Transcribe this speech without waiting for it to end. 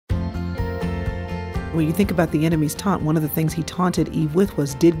When you think about the enemy's taunt, one of the things he taunted Eve with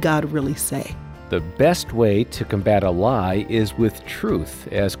was, did God really say? The best way to combat a lie is with truth,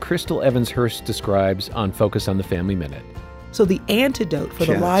 as Crystal Evans-Hurst describes on Focus on the Family Minute. So the antidote for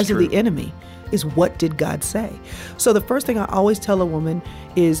the lies of the enemy is, what did God say? So the first thing I always tell a woman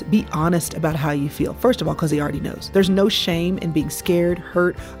is, be honest about how you feel. First of all, because he already knows. There's no shame in being scared,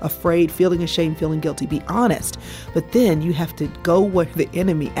 hurt, afraid, feeling ashamed, feeling guilty. Be honest. But then you have to go where the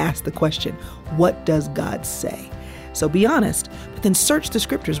enemy asks the question, what does God say? So be honest, but then search the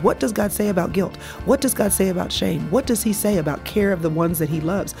scriptures. What does God say about guilt? What does God say about shame? What does he say about care of the ones that he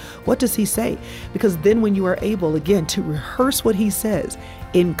loves? What does he say? Because then when you are able, again, to rehearse what he says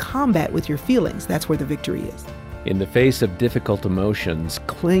in combat with your feelings, that's where the victory is. In the face of difficult emotions,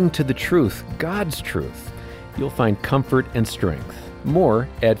 cling to the truth, God's truth. You'll find comfort and strength. More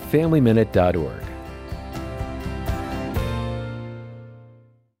at FamilyMinute.org.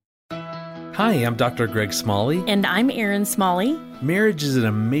 Hi, I'm Dr. Greg Smalley. And I'm Erin Smalley. Marriage is an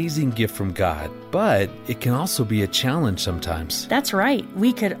amazing gift from God, but it can also be a challenge sometimes. That's right.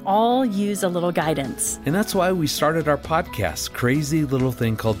 We could all use a little guidance. And that's why we started our podcast, Crazy Little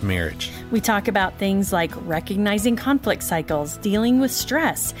Thing Called Marriage. We talk about things like recognizing conflict cycles, dealing with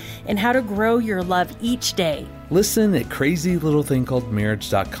stress, and how to grow your love each day. Listen at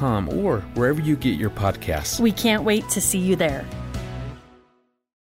crazylittlethingcalledmarriage.com or wherever you get your podcasts. We can't wait to see you there.